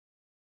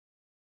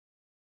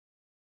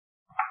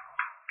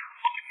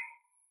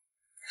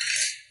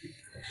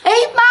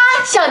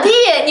小弟，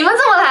你们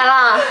怎么来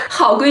了？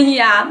好闺女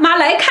啊，妈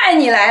来看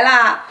你来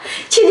了，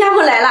亲家母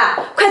来了，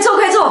快坐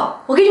快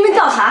坐，我给你们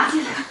倒茶。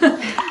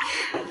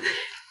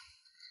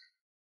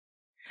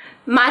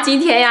妈今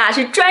天呀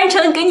是专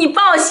程给你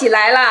报喜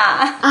来了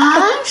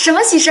啊！什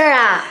么喜事儿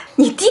啊？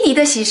你弟弟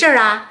的喜事儿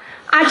啊，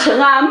阿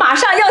成啊马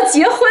上要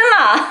结婚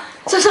了，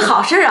这是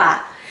好事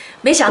啊！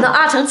没想到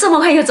阿成这么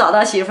快就找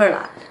到媳妇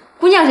了，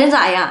姑娘人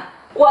咋样？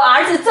我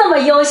儿子这么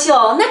优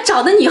秀，那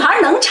找的女孩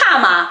能差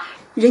吗？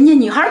人家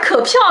女孩可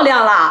漂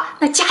亮了，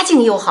那家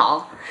境又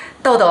好。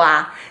豆豆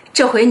啊，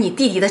这回你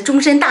弟弟的终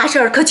身大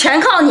事儿可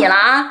全靠你了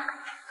啊！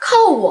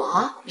靠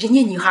我？人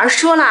家女孩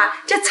说了，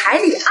这彩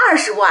礼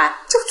20万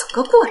就走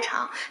个过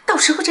场，到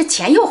时候这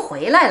钱又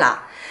回来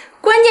了。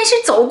关键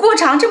是走过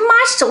场，这妈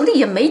手里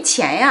也没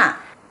钱呀。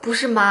不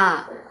是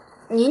妈，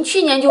您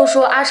去年就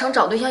说阿成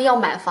找对象要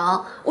买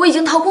房，我已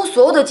经掏空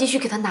所有的积蓄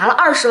给他拿了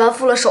20万，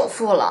付了首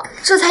付了。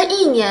这才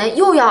1年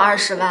又要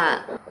20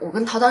万，我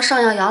跟淘淘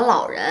上要养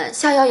老人，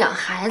下要养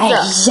孩子。哎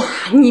呀，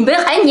你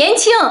们还年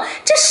轻，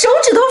这手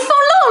指头缝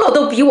漏漏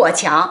都比我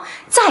强。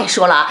再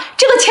说了，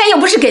这个钱又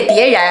不是给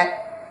别人。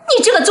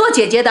你这个做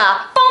姐姐的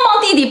帮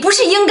忙弟弟不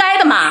是应该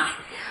的吗？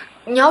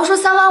你要说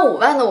3万5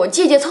万的，我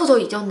借借凑凑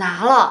也就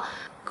拿了。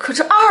可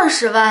这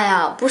20万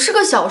呀，不是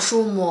个小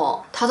数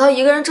目。淘淘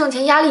一个人挣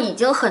钱压力已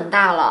经很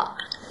大了。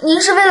您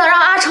是为了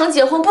让阿成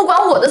结婚，不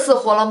管我的死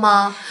活了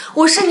吗？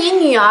我是你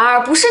女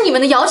儿，不是你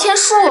们的摇钱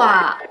树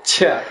啊！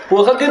切，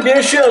我还跟别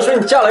人炫耀说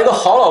你嫁了一个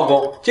好老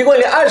公，结果你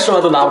连20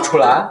万都拿不出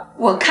来。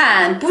我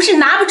看不是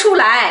拿不出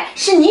来，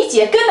是你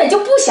姐根本就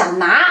不想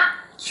拿。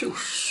就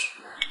是。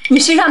你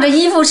身上这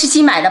衣服是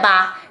新买的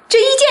吧？这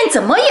一件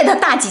怎么也得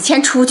大几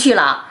千出去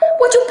了。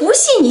我就不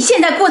信你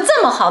现在过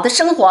这么好的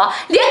生活，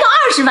连个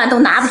20万都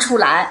拿不出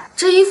来。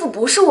这衣服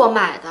不是我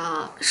买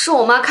的，是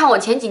我妈看我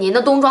前几年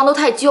的冬装都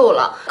太旧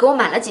了，给我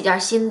买了几件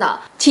新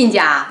的。亲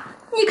家，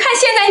你看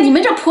现在你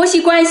们这婆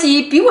媳关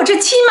系比我这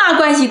亲妈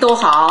关系都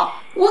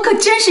好，我可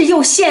真是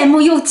又羡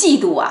慕又嫉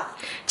妒啊。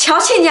瞧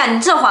亲家，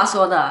你这话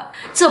说的，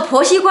这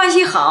婆媳关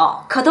系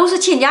好，可都是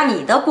亲家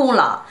你的功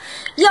劳。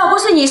要不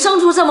是你生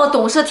出这么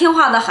懂事听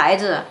话的孩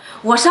子，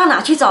我上哪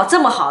去找这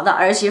么好的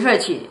儿媳妇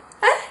去？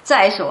哎，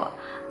再说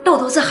豆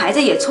豆这孩子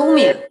也聪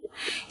明，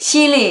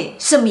心里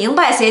是明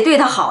白谁对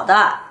他好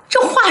的。这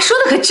话说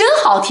的可真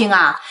好听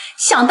啊！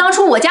想当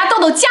初我家豆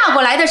豆嫁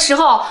过来的时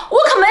候，我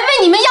可没问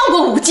你们要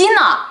过5金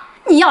呢。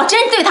你要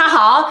真对她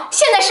好，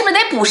现在是不是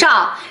得补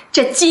上？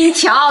这金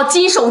条、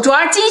金手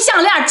镯、金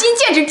项链、金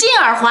戒指、金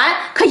耳环，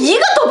可一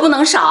个都不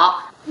能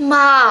少。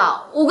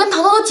妈，我跟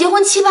淘淘都结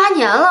婚7、8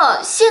年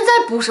了，现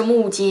在补什么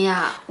5金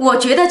呀？我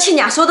觉得亲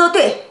家说的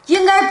对，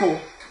应该补，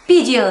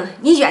毕竟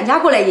你远嫁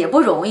过来也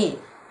不容易。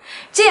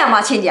这样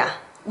吧，亲家，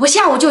我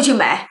下午就去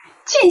买。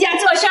亲家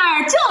做事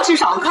儿就是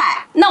爽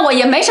快，那我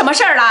也没什么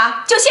事儿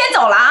了，就先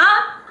走了啊。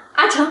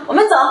阿成，我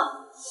们走。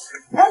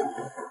哎，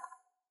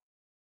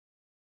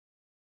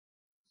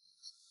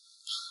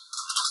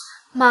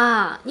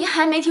妈，您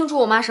还没听出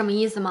我妈什么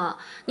意思吗？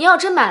您要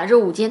真买了这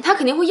5金，她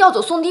肯定会要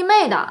走送弟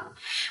妹的。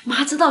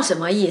妈知道什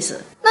么意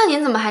思，那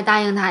您怎么还答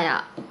应她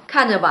呀？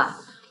看着吧，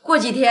过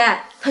几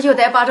天她就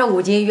得把这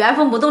5金原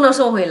封不动的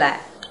送回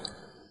来。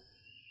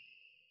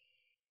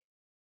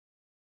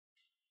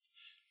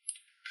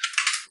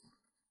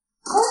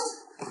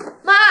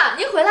妈，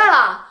您回来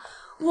了。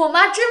我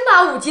妈真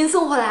把5金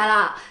送回来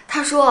了。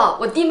她说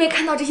我弟妹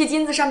看到这些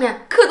金子上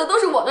面刻的都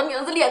是我的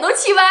名字，脸都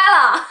气歪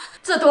了。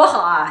这多好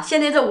啊！现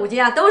在这5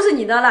金啊都是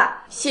你的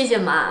了。谢谢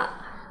妈。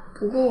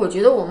不过我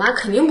觉得我妈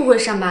肯定不会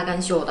善罢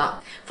甘休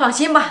的。放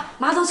心吧，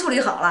妈都处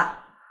理好了。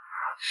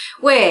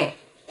喂，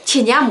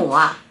亲家母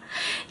啊，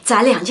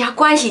咱2家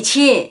关系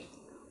亲，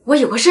我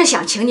有个事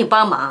想请你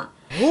帮忙。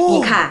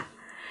你看，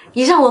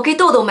你让我给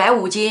豆豆买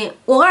5金，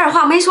我二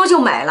话没说就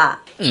买了，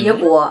结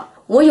果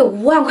我有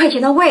5万块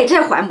钱的外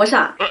债还不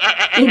上，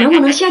你能不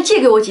能先借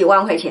给我几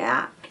万块钱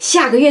啊？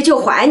下个月就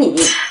还你。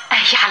哎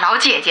呀，老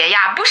姐姐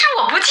呀，不是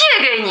我不借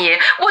给你，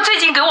我最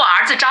近给我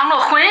儿子张罗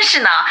婚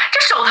事呢，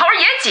这手头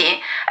也紧。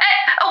哎，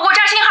我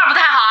这信号不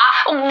太好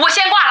啊，我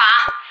先挂了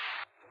啊。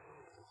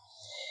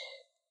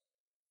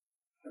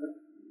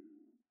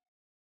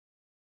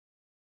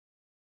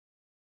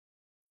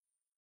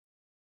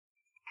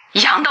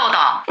杨豆豆，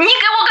你给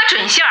我个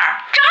准信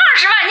儿，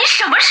这20万你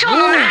什么时候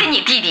能拿给你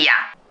弟弟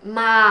呀？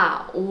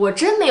妈，我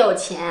真没有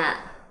钱。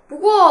不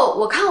过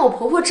我看我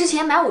婆婆之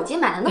前买5金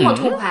买的那么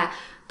痛快，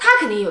她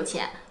肯定有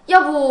钱。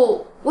要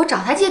不我找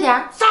她借点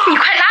儿？你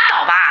快拉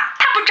倒吧，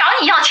她不找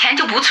你要钱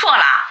就不错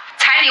了。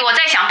彩礼我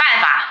再想办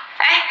法。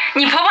哎，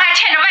你婆婆还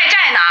欠着外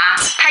债呢，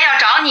她要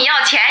找你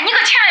要钱，你可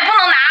千万不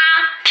能拿啊，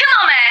听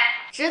到没？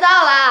知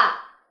道了。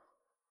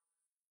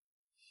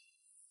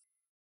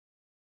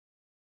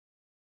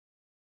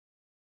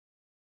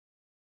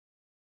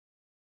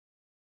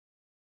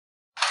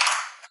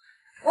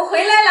我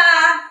回来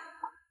啦！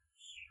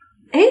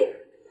哎，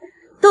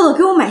豆豆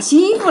给我买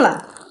新衣服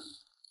了。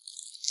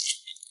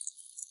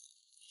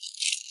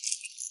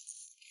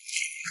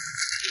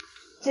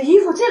这衣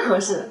服真合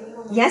适，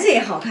颜色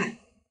也好看。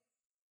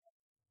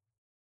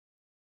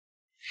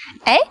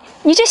哎，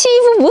你这新衣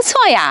服不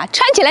错呀，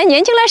穿起来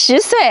年轻了10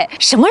岁。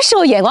什么时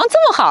候眼光这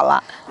么好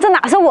了？这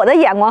哪是我的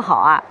眼光好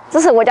啊，这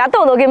是我家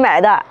豆豆给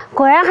买的。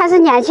果然还是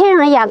年轻人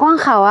的眼光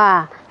好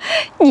啊！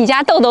你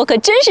家豆豆可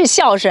真是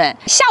孝顺，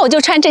下午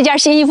就穿这件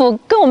新衣服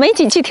跟我们一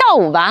起去跳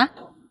舞吧。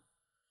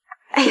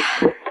哎呀，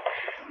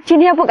今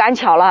天不赶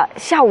巧了，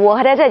下午我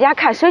还得在家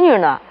看孙女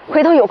呢，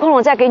回头有空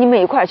了再跟你们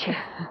一块儿去。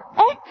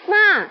哎，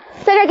妈，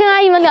在这跟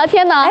阿姨们聊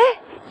天呢。哎，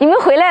你们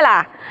回来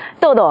啦，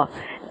豆豆。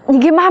你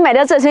给妈买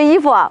的这身衣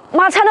服，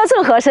妈穿的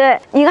正合身，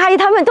你阿姨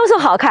她们都说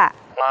好看。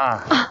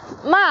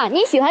妈，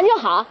您喜欢就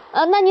好。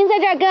那您在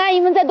这儿跟阿姨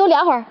们再多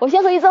聊会儿，我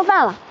先回去做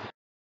饭了。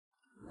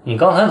你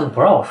刚才怎么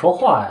不让我说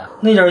话呀？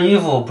那件衣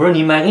服不是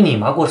你买给你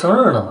妈过生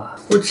日的吗？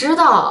我知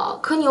道，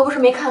可你又不是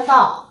没看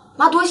到，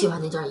妈多喜欢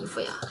那件衣服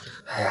呀。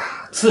哎呀，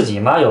自己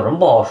妈有什么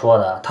不好说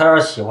的？她要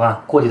是喜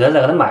欢，过几天再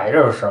给她买一件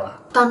就是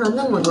了。当着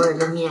那么多人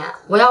的面，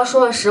我要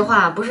说个实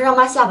话，不是让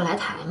妈下不来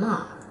台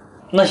吗？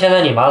那现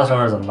在你妈的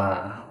生日怎么办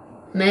啊？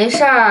没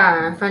事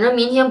儿，反正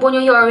明天波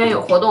妞幼儿园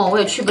有活动，我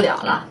也去不了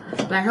了。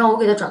晚上我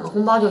给她转个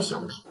红包就行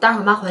呗。待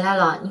会儿妈回来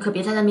了，你可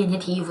别在她面前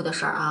提衣服的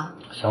事儿啊。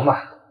行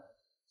吧。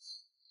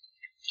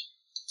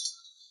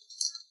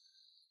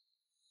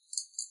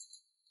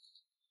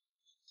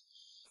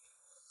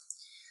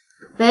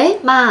喂，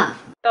妈。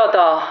豆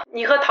豆，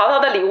你和淘淘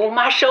的礼物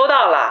妈收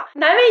到了，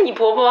难为你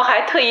婆婆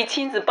还特意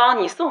亲自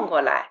帮你送过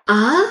来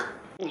啊。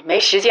你没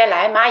时间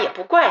来，妈也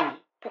不怪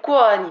你。不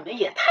过你们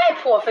也太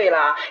破费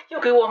了，又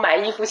给我买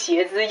衣服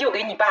鞋子，又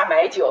给你爸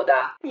买酒的，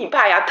你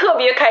爸呀特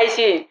别开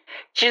心，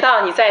知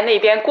道你在那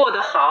边过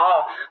得好，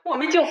我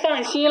们就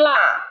放心啦。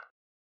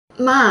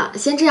妈，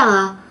先这样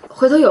啊，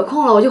回头有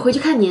空了我就回去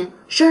看您，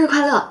生日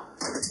快乐。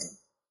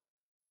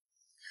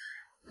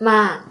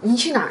妈，您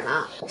去哪儿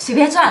呢？随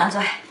便转了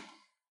转。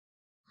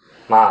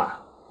妈，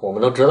我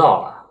们都知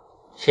道了，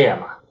谢谢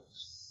妈。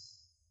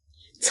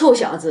臭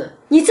小子，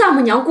你丈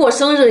母娘过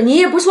生日，你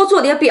也不说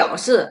做点表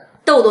示。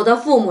豆豆的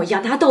父母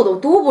养大豆豆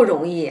多不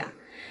容易呀，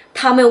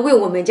他们为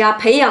我们家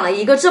培养了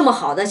一个这么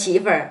好的媳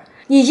妇儿，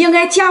你应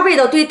该加倍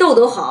的对豆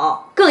豆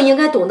好，更应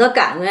该懂得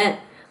感恩，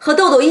和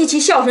豆豆一起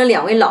孝顺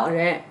2位老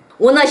人。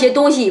我那些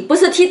东西不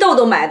是替豆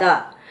豆买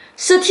的，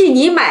是替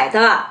你买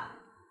的。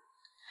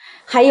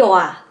还有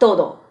啊，豆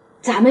豆，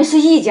咱们是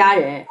一家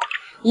人，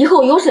以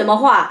后有什么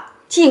话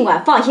尽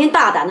管放心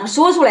大胆的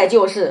说出来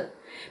就是，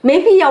没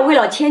必要为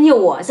了迁就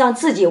我让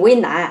自己为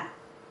难，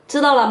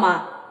知道了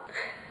吗？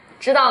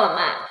知道了，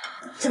妈。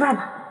吃饭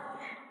吧。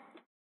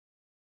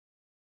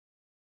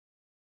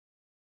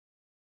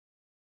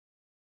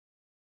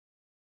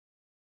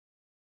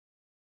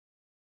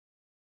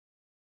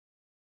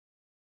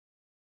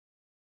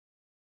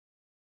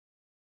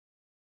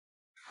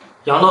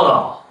杨豆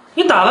豆，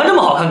你打扮这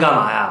么好看干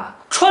嘛呀？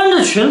穿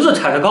着裙子，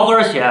踩着高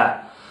跟鞋，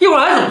一会儿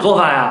还怎么做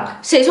饭呀？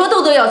谁说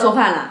豆豆要做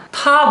饭了？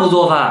他不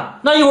做饭，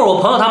那一会儿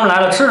我朋友他们来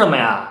了，吃什么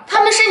呀？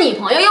他们是你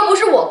朋友，又不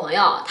是我朋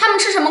友，他们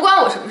吃什么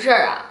关我什么事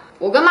儿啊？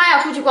我跟妈要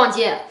出去逛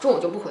街，中午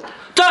就不回来。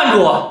站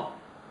住！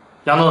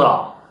杨豆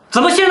豆，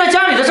怎么现在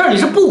家里的事儿你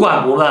是不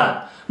管不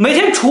问？每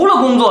天除了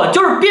工作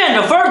就是变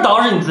着法儿捯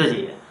饬你自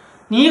己。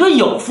你一个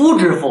有夫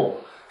之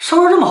妇，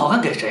收拾这么好看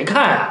给谁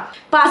看呀？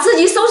把自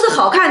己收拾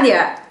好看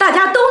点，大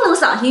家都能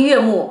赏心悦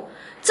目。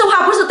这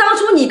话不是当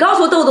初你告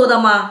诉豆豆的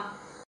吗？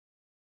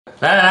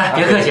来来来，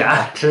别客气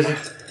啊，吃吃。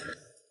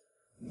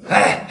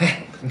哎，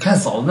你看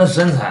嫂子那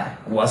身材，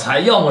我才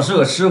要么是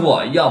个吃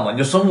货，要么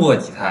就生过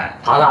几胎。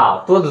淘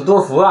淘，多子多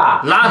福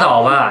啊！拉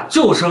倒吧，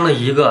就生了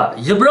一个，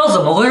也不知道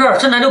怎么回事，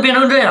身材就变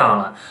成这样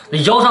了。那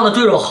腰上的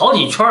赘肉好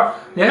几圈，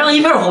脸上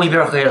一片红一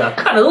片黑的，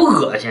看着都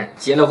恶心。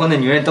结了婚的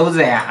女人都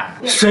这样。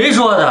谁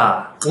说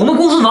的？我们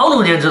公司王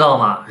总监知道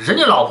吗？人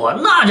家老婆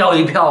那叫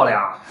一漂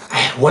亮。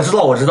哎，我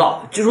知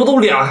道，据说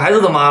都2孩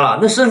子的妈了，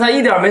那身材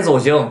一点没走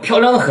形，漂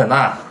亮的很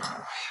呐。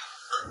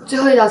最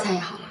后一道菜也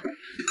好了。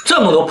这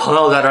么多朋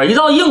友在这儿，一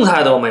道硬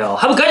菜都没有，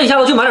还不赶紧下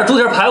楼去买点猪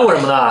蹄排骨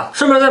什么的，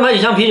顺便再买几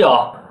箱啤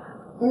酒。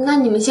那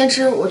你们先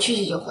吃，我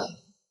去就回。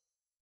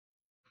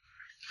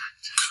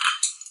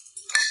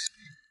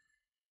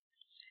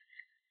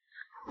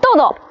豆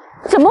豆，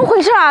怎么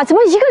回事啊？怎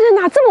么一个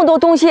人拿这么多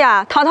东西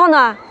啊？淘淘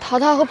呢？淘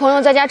淘和朋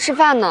友在家吃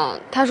饭呢，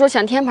他说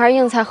想添盘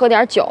硬菜，喝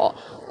点酒，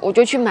我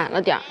就去买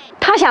了点。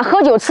他想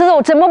喝酒吃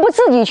肉，怎么不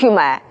自己去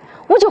买？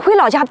我就回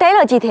老家待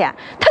了几天，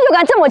他就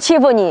敢这么欺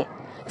负你？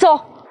走，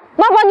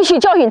妈帮你去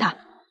教训他。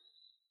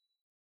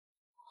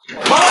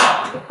妈，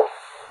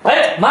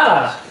哎，妈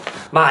来了，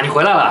妈你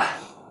回来了。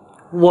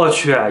我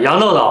去，杨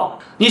豆豆，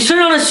你身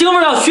上的腥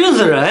味要熏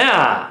死人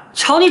呀！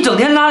瞧你整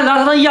天邋里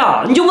邋遢的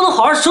样，你就不能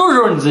好好收拾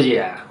收拾你自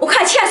己？我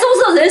看欠收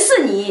拾的人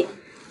是你。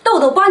豆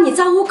豆帮你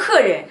招呼客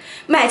人，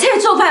买菜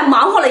做饭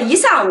忙活了一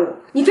上午，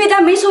你非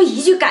但没说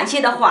一句感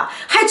谢的话，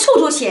还处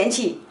处嫌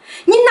弃，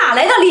你哪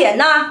来的脸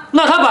呢？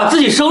那他把自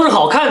己收拾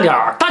好看点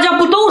儿，大家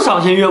不都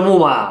赏心悦目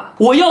吗？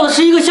我要的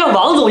是一个像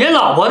王总监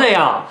老婆那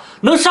样，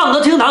能上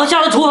得厅堂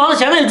下得厨房的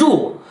贤内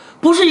助，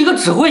不是一个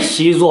只会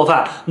洗衣做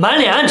饭、满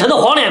脸暗沉的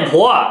黄脸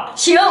婆。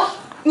行，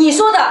你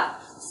说的。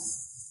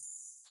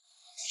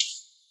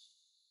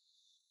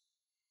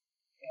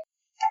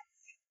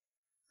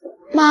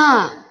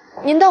妈，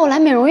您带我来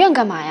美容院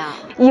干嘛呀？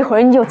一会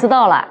儿你就知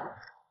道了。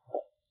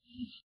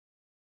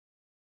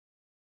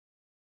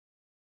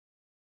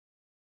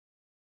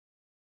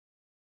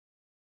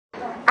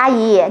阿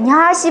姨，你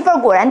儿媳妇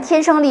果然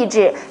天生丽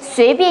质，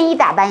随便一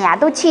打扮呀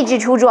都气质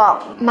出众。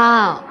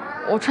妈，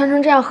我穿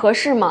成这样合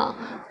适吗？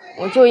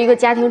我就一个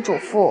家庭主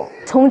妇。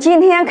从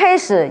今天开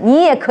始，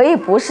你也可以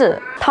不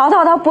是。淘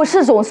淘他不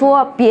是总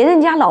说别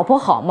人家老婆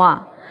好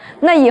吗？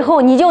那以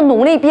后你就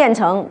努力变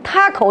成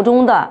他口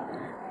中的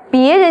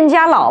别人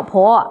家老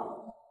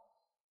婆。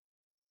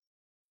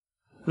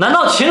难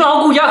道勤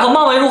劳顾家和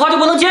貌美如花就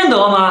不能兼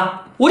得吗？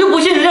我就不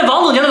信人家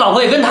王总监的老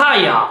婆也跟他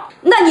一样。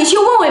那你去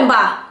问问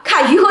吧，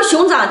看鱼和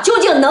熊掌究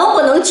竟能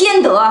不能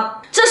兼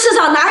得？这世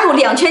上哪有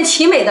两全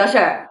其美的事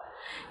儿？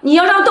你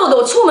要让豆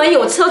豆出门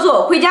有车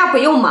坐，回家不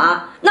用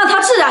忙，那他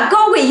自然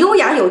高贵优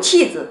雅有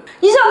气质。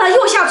你让他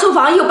又下厨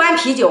房又搬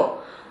啤酒，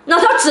那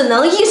他只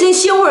能一身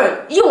腥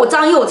味，又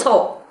脏又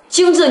臭。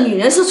精致女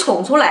人是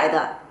宠出来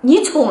的，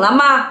你宠了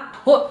吗？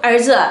我儿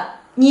子，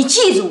你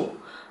记住，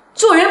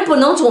做人不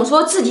能总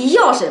说自己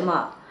要什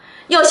么，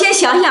要先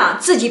想想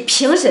自己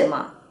凭什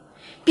么。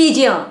毕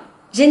竟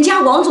人家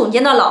王总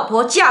监的老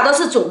婆嫁的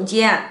是总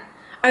监，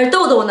而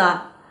豆豆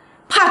呢，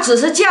怕只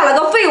是嫁了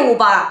个废物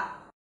吧。